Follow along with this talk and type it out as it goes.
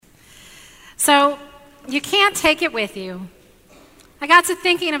So, you can't take it with you. I got to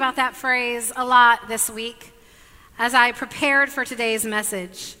thinking about that phrase a lot this week as I prepared for today's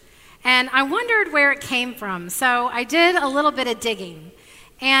message. And I wondered where it came from. So I did a little bit of digging.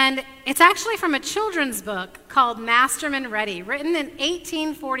 And it's actually from a children's book called Masterman Ready, written in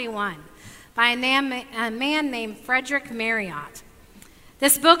 1841 by a man named Frederick Marriott.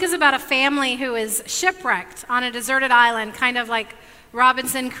 This book is about a family who is shipwrecked on a deserted island, kind of like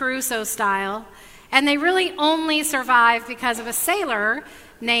Robinson Crusoe style, and they really only survive because of a sailor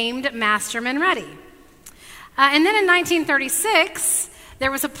named Masterman Ready. And then in 1936,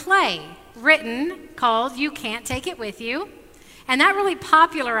 there was a play written called You Can't Take It With You, and that really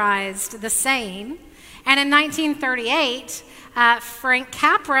popularized the saying. And in 1938, Frank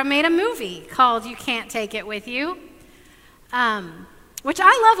Capra made a movie called You Can't Take It With You, which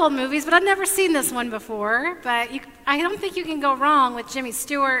I love old movies, but I've never seen this one before. But I don't think you can go wrong with Jimmy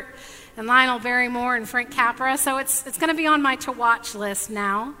Stewart and Lionel Barrymore and Frank Capra, so it's going to be on my to-watch list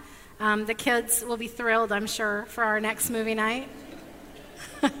now. The kids will be thrilled, I'm sure, for our next movie night.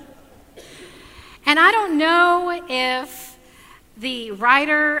 And I don't know if the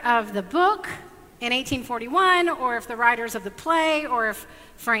writer of the book in 1841, or if the writers of the play, or if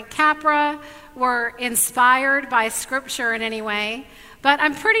Frank Capra were inspired by Scripture in any way, but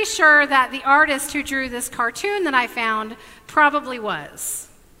I'm pretty sure that the artist who drew this cartoon that I found probably was.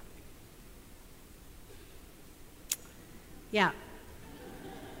 Yeah.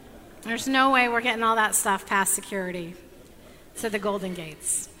 There's no way we're getting all that stuff past security to the Golden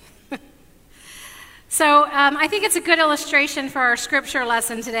Gates. So I think it's a good illustration for our scripture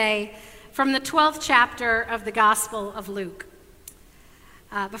lesson today from the 12th chapter of the Gospel of Luke.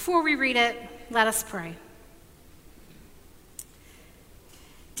 Before we read it, let us pray.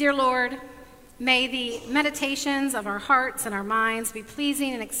 Dear Lord, may the meditations of our hearts and our minds be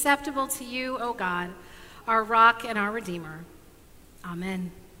pleasing and acceptable to you, O God, our rock and our Redeemer.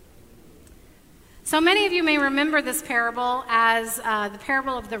 Amen. So many of you may remember this parable as the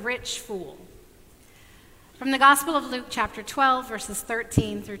parable of the rich fool. From the Gospel of Luke, chapter 12, verses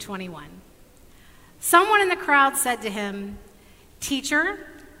 13 through 21. Someone in the crowd said to him, "Teacher,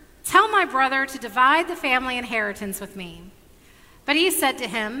 tell my brother to divide the family inheritance with me." But he said to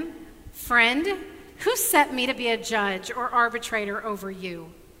him, "Friend, who set me to be a judge or arbitrator over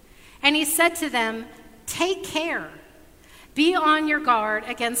you?" And he said to them, "Take care. Be on your guard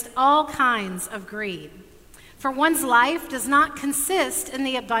against all kinds of greed, for one's life does not consist in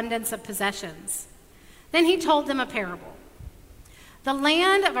the abundance of possessions." Then he told them a parable. The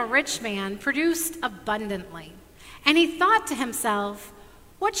land of a rich man produced abundantly, and he thought to himself,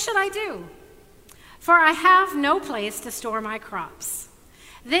 "What should I do? For I have no place to store my crops."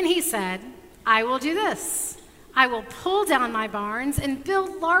 Then he said, "I will do this. I will pull down my barns and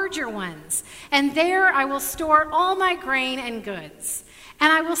build larger ones, and there I will store all my grain and goods.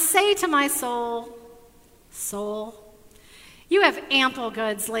 And I will say to my soul, 'Soul, you have ample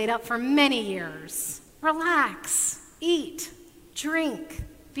goods laid up for many years. Relax, eat, drink,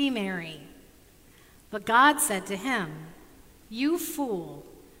 be merry.' But God said to him, 'You fool,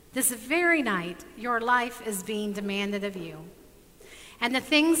 this very night your life is being demanded of you. And the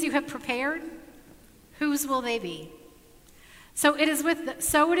things you have prepared, whose will they be?' So it is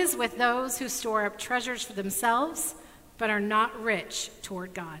with those who store up treasures for themselves, but are not rich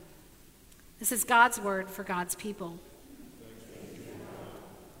toward God." This is God's word for God's people.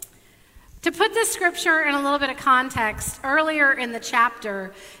 To put this scripture in a little bit of context, earlier in the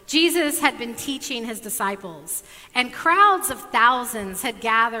chapter, Jesus had been teaching his disciples, and crowds of thousands had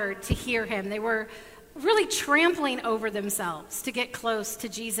gathered to hear him. They were really trampling over themselves to get close to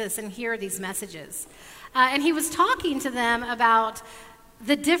Jesus and hear these messages. And he was talking to them about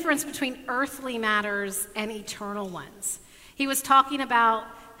the difference between earthly matters and eternal ones. He was talking about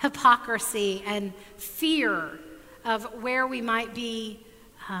hypocrisy and fear of where we might be,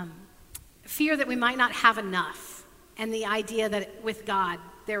 fear that we might not have enough, and the idea that with God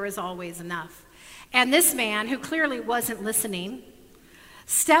there is always enough. And this man, who clearly wasn't listening,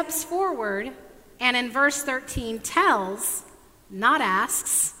 steps forward and in verse 13 tells, not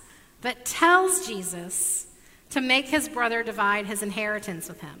asks, but tells Jesus to make his brother divide his inheritance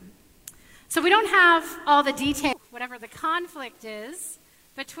with him. So we don't have all the details, whatever the conflict is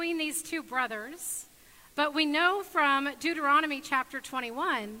between these two brothers, but we know from Deuteronomy chapter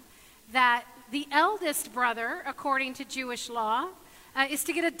 21 that the eldest brother, according to Jewish law, is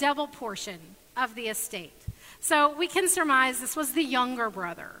to get a double portion of the estate. So we can surmise this was the younger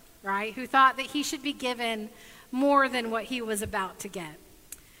brother, right, who thought that he should be given more than what he was about to get.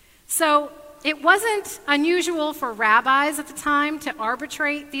 So it wasn't unusual for rabbis at the time to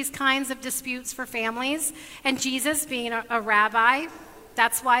arbitrate these kinds of disputes for families. And Jesus, being a rabbi,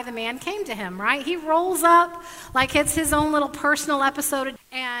 that's why the man came to him, right? He rolls up like it's his own little personal episode,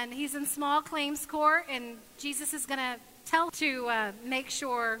 and he's in small claims court, and Jesus is going to tell to make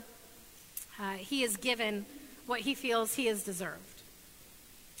sure he is given what he feels he has deserved.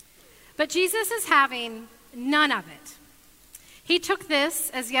 But Jesus is having none of it. He took this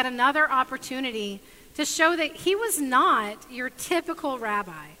as yet another opportunity to show that he was not your typical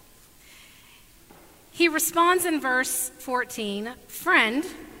rabbi. He responds in verse 14, "Friend,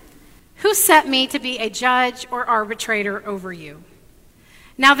 who set me to be a judge or arbitrator over you?"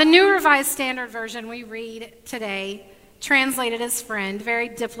 Now, the New Revised Standard Version we read today, translated as friend, very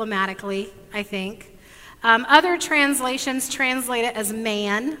diplomatically, I think. Other translations translate it as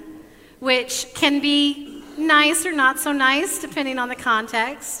man, which can be nice or not so nice, depending on the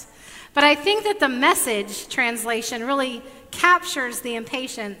context. But I think that the Message translation really captures the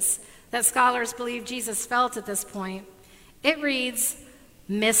impatience that scholars believe Jesus felt at this point. It reads,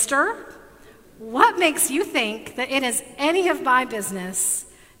 "Mister, what makes you think that it is any of my business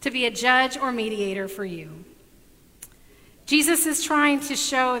to be a judge or mediator for you?" Jesus is trying to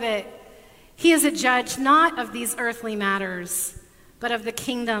show that he is a judge not of these earthly matters, but of the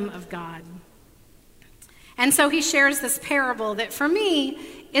kingdom of God. And so he shares this parable that for me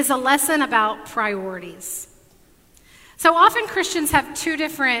is a lesson about priorities. So often Christians have two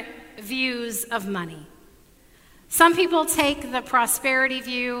different views of money. Some people take the prosperity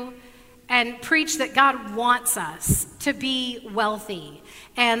view and preach that God wants us to be wealthy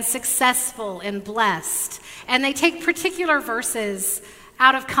and successful and blessed. And they take particular verses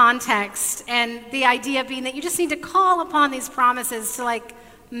out of context, and the idea being that you just need to call upon these promises to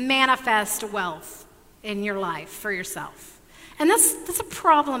manifest wealth in your life for yourself. And that's a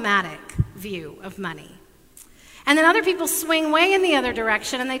problematic view of money. And then other people swing way in the other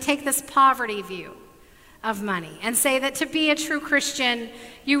direction, and they take this poverty view of money and say that to be a true Christian,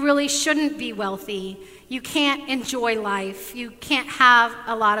 you really shouldn't be wealthy. You can't enjoy life. You can't have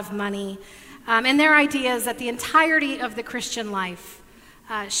a lot of money. And their idea is that the entirety of the Christian life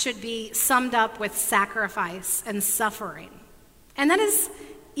should be summed up with sacrifice and suffering. And that is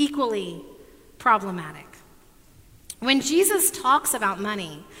equally problematic. When Jesus talks about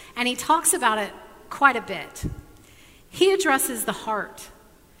money, and he talks about it quite a bit, he addresses the heart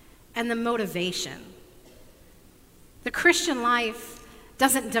and the motivation. The Christian life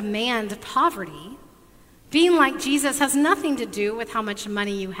doesn't demand poverty. Being like Jesus has nothing to do with how much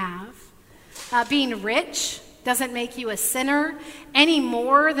money you have. Being rich doesn't make you a sinner any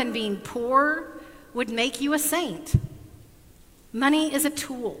more than being poor would make you a saint. Money is a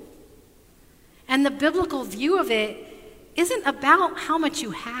tool. And the biblical view of it isn't about how much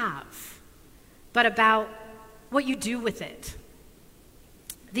you have, but about what you do with it.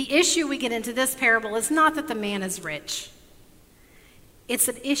 The issue we get into this parable is not that the man is rich. It's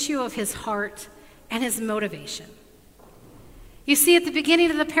an issue of his heart and his motivation. You see, at the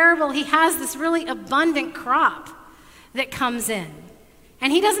beginning of the parable, he has this really abundant crop that comes in,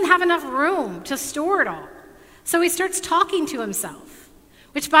 and he doesn't have enough room to store it all. So he starts talking to himself,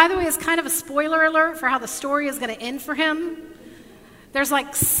 which, by the way, is kind of a spoiler alert for how the story is going to end for him. There's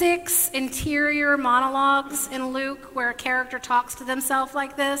 6 interior monologues in Luke where a character talks to themselves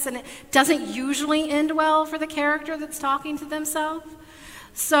like this, and it doesn't usually end well for the character that's talking to themselves.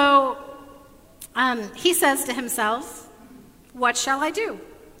 So he says to himself, "What shall I do?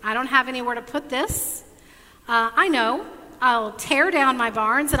 I don't have anywhere to put this. I know. I'll tear down my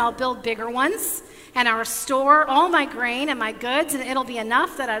barns and I'll build bigger ones, and I'll store all my grain and my goods, and it'll be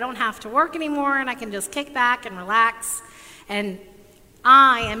enough that I don't have to work anymore, and I can just kick back and relax, and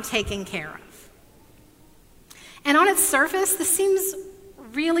I am taken care of." And on its surface, this seems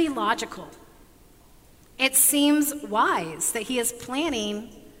really logical. It seems wise that he is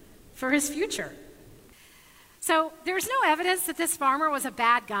planning for his future. So there's no evidence that this farmer was a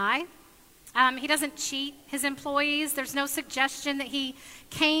bad guy. He doesn't cheat his employees. There's no suggestion that he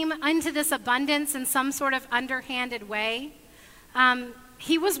came into this abundance in some sort of underhanded way.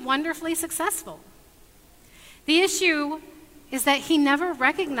 He was wonderfully successful. The issue is that he never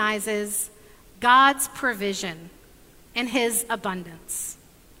recognizes God's provision and his abundance.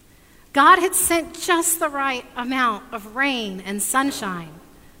 God had sent just the right amount of rain and sunshine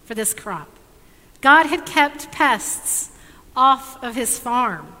for this crop. God had kept pests off of his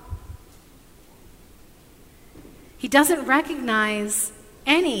farm. He doesn't recognize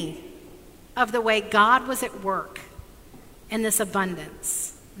any of the way God was at work in this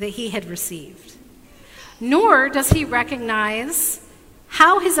abundance that he had received. Nor does he recognize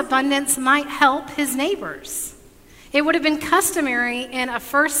how his abundance might help his neighbors. It would have been customary in a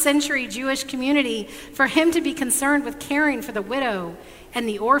first-century Jewish community for him to be concerned with caring for the widow and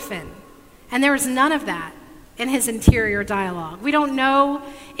the orphan, and there was none of that in his interior dialogue. We don't know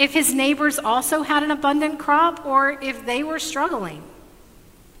if his neighbors also had an abundant crop or if they were struggling.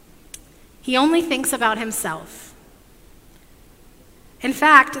 He only thinks about himself. In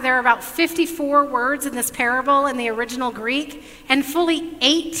fact, there are about 54 words in this parable in the original Greek, and fully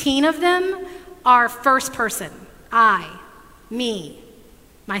 18 of them are first person. I, me,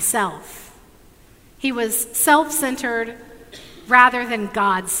 myself. He was self-centered rather than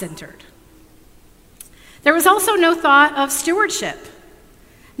God-centered. There was also no thought of stewardship,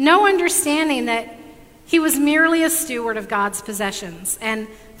 no understanding that he was merely a steward of God's possessions and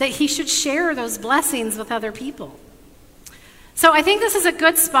that he should share those blessings with other people. So I think this is a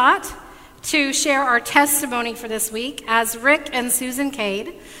good spot to share our testimony for this week as Rick and Susan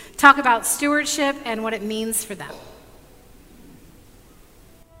Cade talk about stewardship and what it means for them.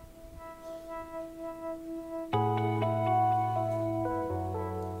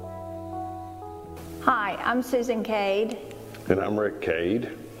 Hi, I'm Susan Cade. And I'm Rick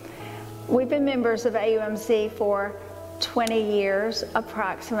Cade. We've been members of AUMC for 20 years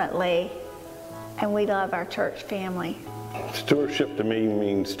approximately, and we love our church family. Stewardship to me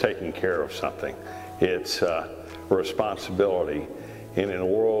means taking care of something. It's a responsibility. And in a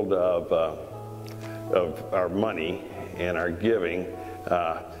world of our money and our giving,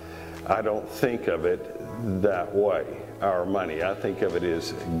 I don't think of it that way, our money. I think of it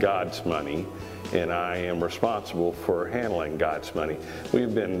as God's money, and I am responsible for handling God's money.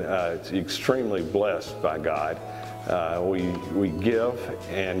 We've been extremely blessed by God. We give,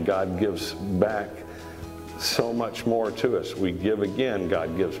 and God gives back so much more to us. We give again,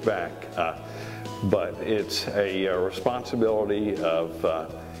 God gives back. But it's a responsibility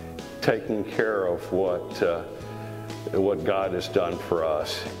of taking care of what God has done for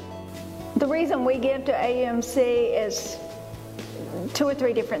us. The reason we give to AUMC is 2 or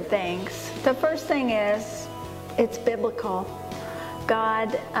 3 different things. The first thing is it's biblical.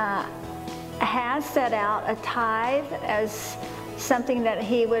 God has set out a tithe as something that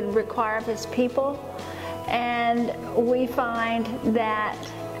he would require of his people, and we find that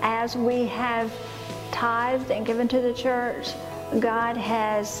as we have tithed and given to the church, God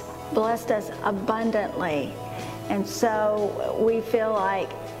has blessed us abundantly, and so we feel like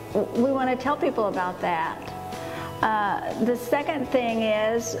we want to tell people about that. The second thing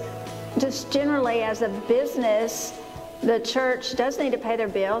is, just generally as a business, the church does need to pay their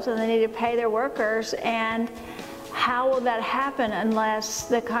bills and they need to pay their workers, and how will that happen unless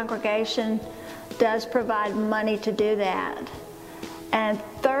the congregation does provide money to do that? And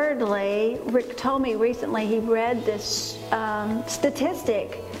thirdly, Rick told me recently he read this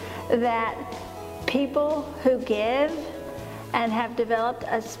statistic that people who give and have developed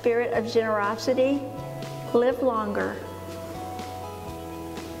a spirit of generosity live longer.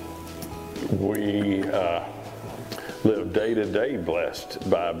 We live day to day blessed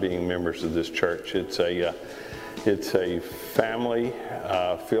by being members of this church. It's a family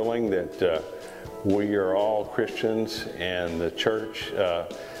feeling that we are all Christians, and the church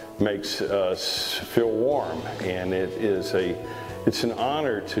makes us feel warm, and it's an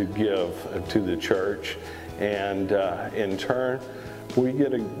honor to give to the church, and in turn we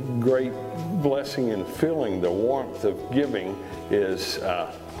get a great blessing in feeling. The warmth of giving is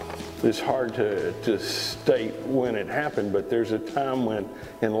hard to state when it happened, but there's a time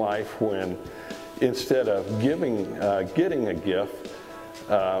in life when instead of getting a gift,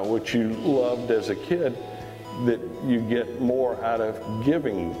 which you loved as a kid, that you get more out of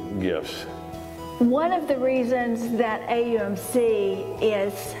giving gifts. One of the reasons that AUMC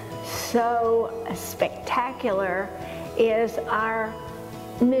is so spectacular is our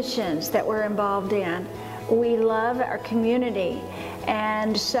missions that we're involved in. We love our community,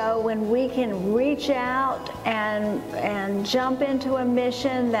 and so when we can reach out and jump into a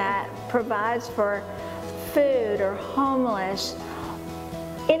mission that provides for food or homeless,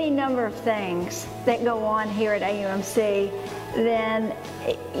 any number of things that go on here at AUMC, then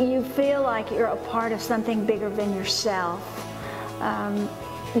you feel like you're a part of something bigger than yourself.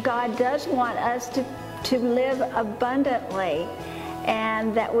 God does want us to live abundantly,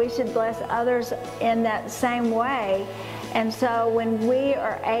 and that we should bless others in that same way. And so when we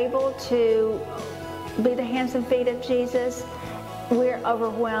are able to be the hands and feet of Jesus, we're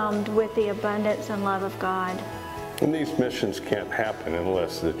overwhelmed with the abundance and love of God. And these missions can't happen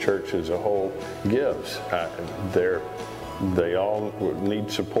unless the church as a whole gives. They all need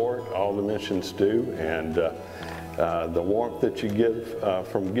support, all the missions do, and the warmth that you give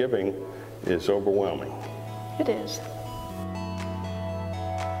from giving is overwhelming. It is.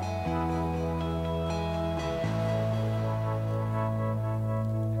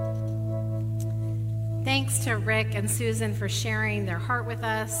 Thanks to Rick and Susan for sharing their heart with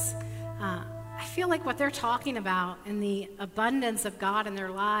us. I feel like what they're talking about and the abundance of God in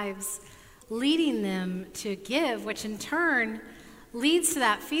their lives leading them to give, which in turn leads to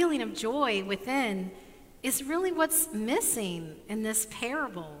that feeling of joy within, is really what's missing in this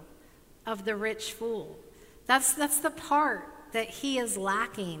parable of the rich fool. That's the part that he is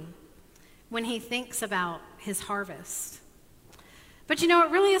lacking when he thinks about his harvest. But you know,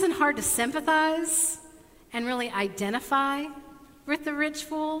 it really isn't hard to sympathize and really identify with the rich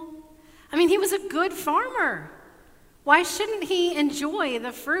fool. I mean, he was a good farmer. Why shouldn't he enjoy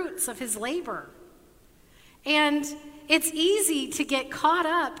the fruits of his labor? And it's easy to get caught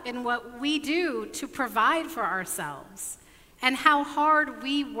up in what we do to provide for ourselves and how hard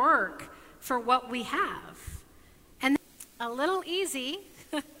we work for what we have. And it's a little easy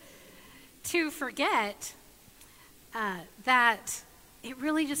to forget that it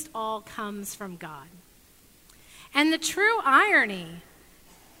really just all comes from God. And the true irony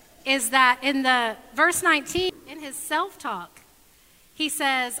is that in the verse 19, in his self-talk, he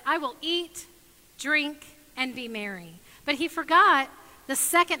says, I will eat, drink, and be merry. But he forgot the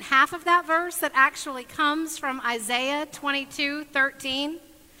second half of that verse that actually comes from Isaiah 22:13.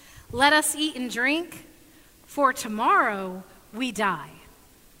 Let us eat and drink, for tomorrow we die.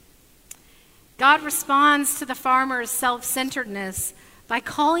 God responds to the farmer's self-centeredness by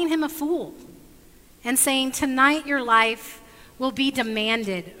calling him a fool and saying, tonight your life will be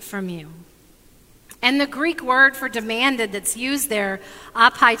demanded from you. And the Greek word for demanded that's used there,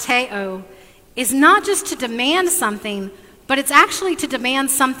 apaiteo, is not just to demand something, but it's actually to demand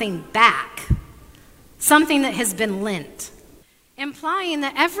something back, something that has been lent, implying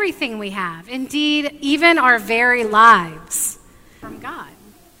that everything we have, indeed even our very lives, from God.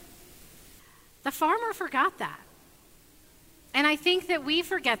 The farmer forgot that. And I think that we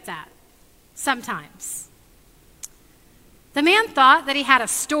forget that sometimes. The man thought that he had a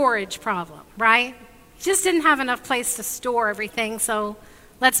storage problem, right? He just didn't have enough place to store everything, so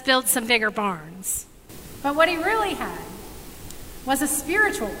let's build some bigger barns. But what he really had was a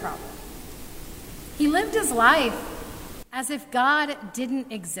spiritual problem. He lived his life as if God didn't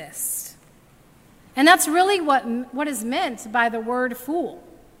exist. And that's really what is meant by the word fool.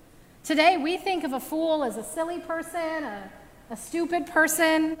 Today, we think of a fool as a silly person, a stupid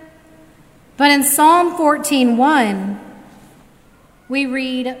person. But in Psalm 14:1, we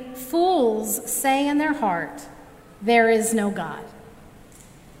read, fools say in their heart, there is no God.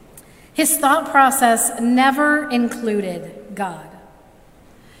 His thought process never included God.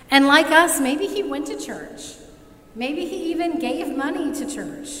 And like us, maybe he went to church. Maybe he even gave money to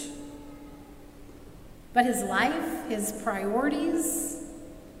church. But his life, his priorities,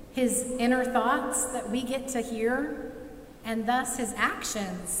 his inner thoughts that we get to hear, and thus his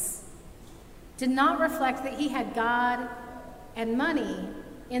actions, did not reflect that he had God and money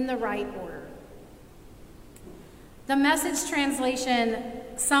in the right order. The Message translation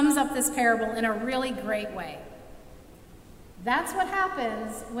sums up this parable in a really great way. That's what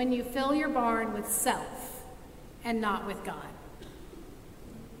happens when you fill your barn with self and not with God.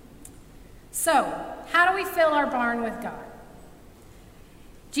 So, how do we fill our barn with God?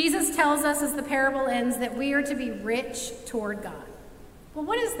 Jesus tells us as the parable ends that we are to be rich toward God. Well,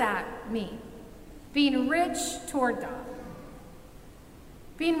 what does that mean? Being rich toward God.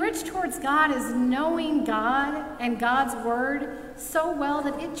 Being rich towards God is knowing God and God's word so well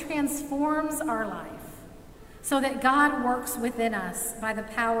that it transforms our life, so that God works within us by the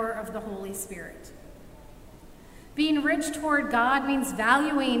power of the Holy Spirit. Being rich toward God means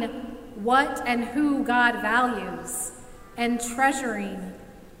valuing what and who God values and treasuring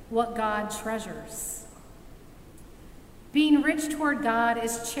what God treasures. Being rich toward God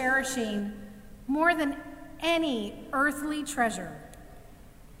is cherishing more than any earthly treasure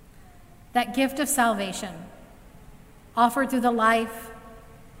that gift of salvation offered through the life,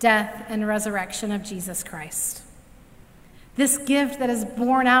 death, and resurrection of Jesus Christ. This gift that is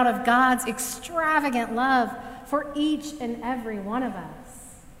born out of God's extravagant love for each and every one of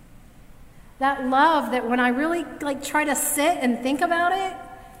us. That love that when I really try to sit and think about it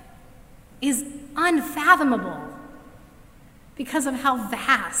is unfathomable because of how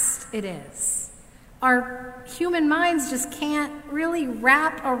vast it is. Our human minds just can't really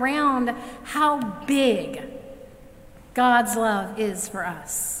wrap around how big God's love is for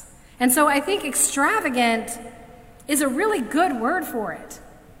us. And so I think extravagant is a really good word for it.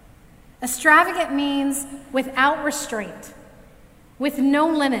 Extravagant means without restraint, with no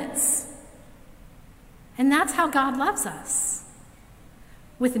limits. And that's how God loves us.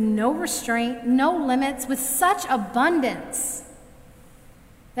 With no restraint, no limits, with such abundance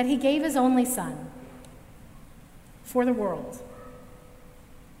that he gave his only Son for the world,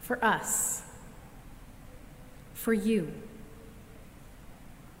 for us, for you.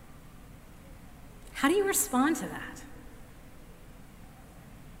 How do you respond to that?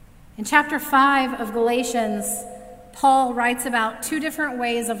 In chapter 5 of Galatians, Paul writes about 2 different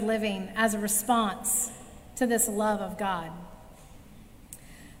ways of living as a response to this love of God.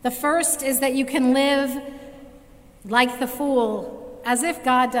 The first is that you can live like the fool, as if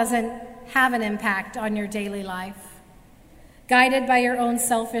God doesn't have an impact on your daily life, guided by your own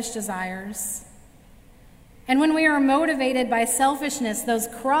selfish desires. And when we are motivated by selfishness, those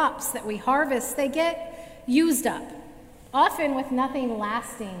crops that we harvest, they get used up, often with nothing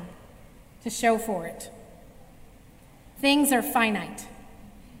lasting to show for it. Things are finite.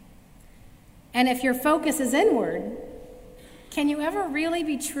 And if your focus is inward, can you ever really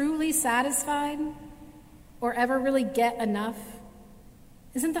be truly satisfied or ever really get enough?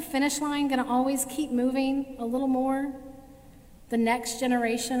 Isn't the finish line going to always keep moving a little more? The next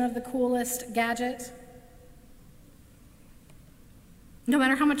generation of the coolest gadget? No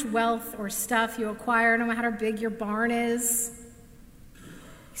matter how much wealth or stuff you acquire, no matter how big your barn is,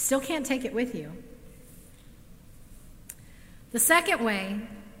 you still can't take it with you. The second way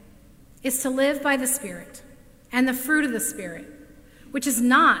is to live by the Spirit and the fruit of the Spirit, which is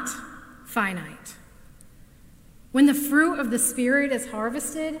not finite. When the fruit of the Spirit is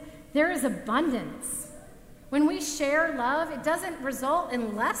harvested, there is abundance. When we share love, it doesn't result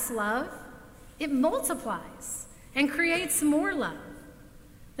in less love. It multiplies and creates more love.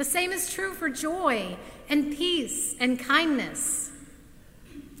 The same is true for joy and peace and kindness.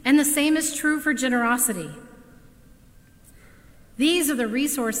 And the same is true for generosity. These are the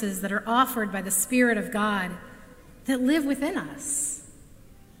resources that are offered by the Spirit of God that live within us.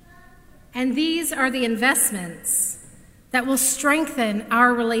 And these are the investments that will strengthen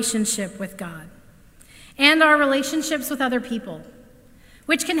our relationship with God and our relationships with other people,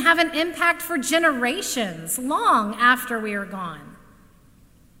 which can have an impact for generations long after we are gone.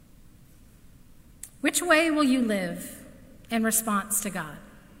 Which way will you live in response to God?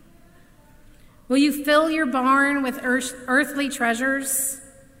 Will you fill your barn with earthly treasures,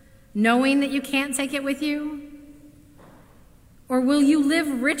 knowing that you can't take it with you? Or will you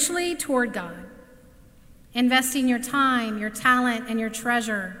live richly toward God, investing your time, your talent, and your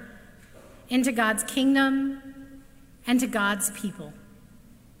treasure into God's kingdom and to God's people?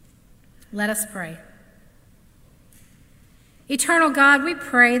 Let us pray. Eternal God, we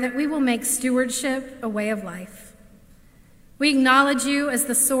pray that we will make stewardship a way of life. We acknowledge you as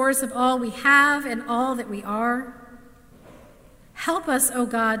the source of all we have and all that we are. Help us, O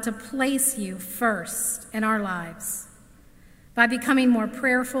God, to place you first in our lives by becoming more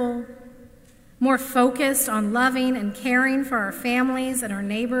prayerful, more focused on loving and caring for our families and our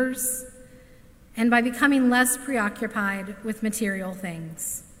neighbors, and by becoming less preoccupied with material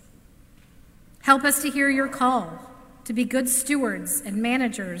things. Help us to hear your call to be good stewards and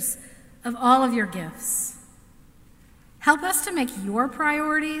managers of all of your gifts. Help us to make your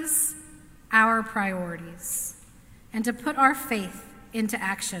priorities our priorities and to put our faith into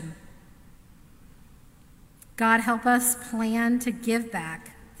action. God, help us plan to give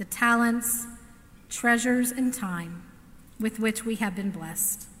back the talents, treasures, and time with which we have been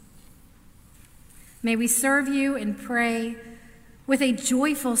blessed. May we serve you and pray with a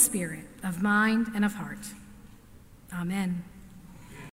joyful spirit of mind and of heart. Amen.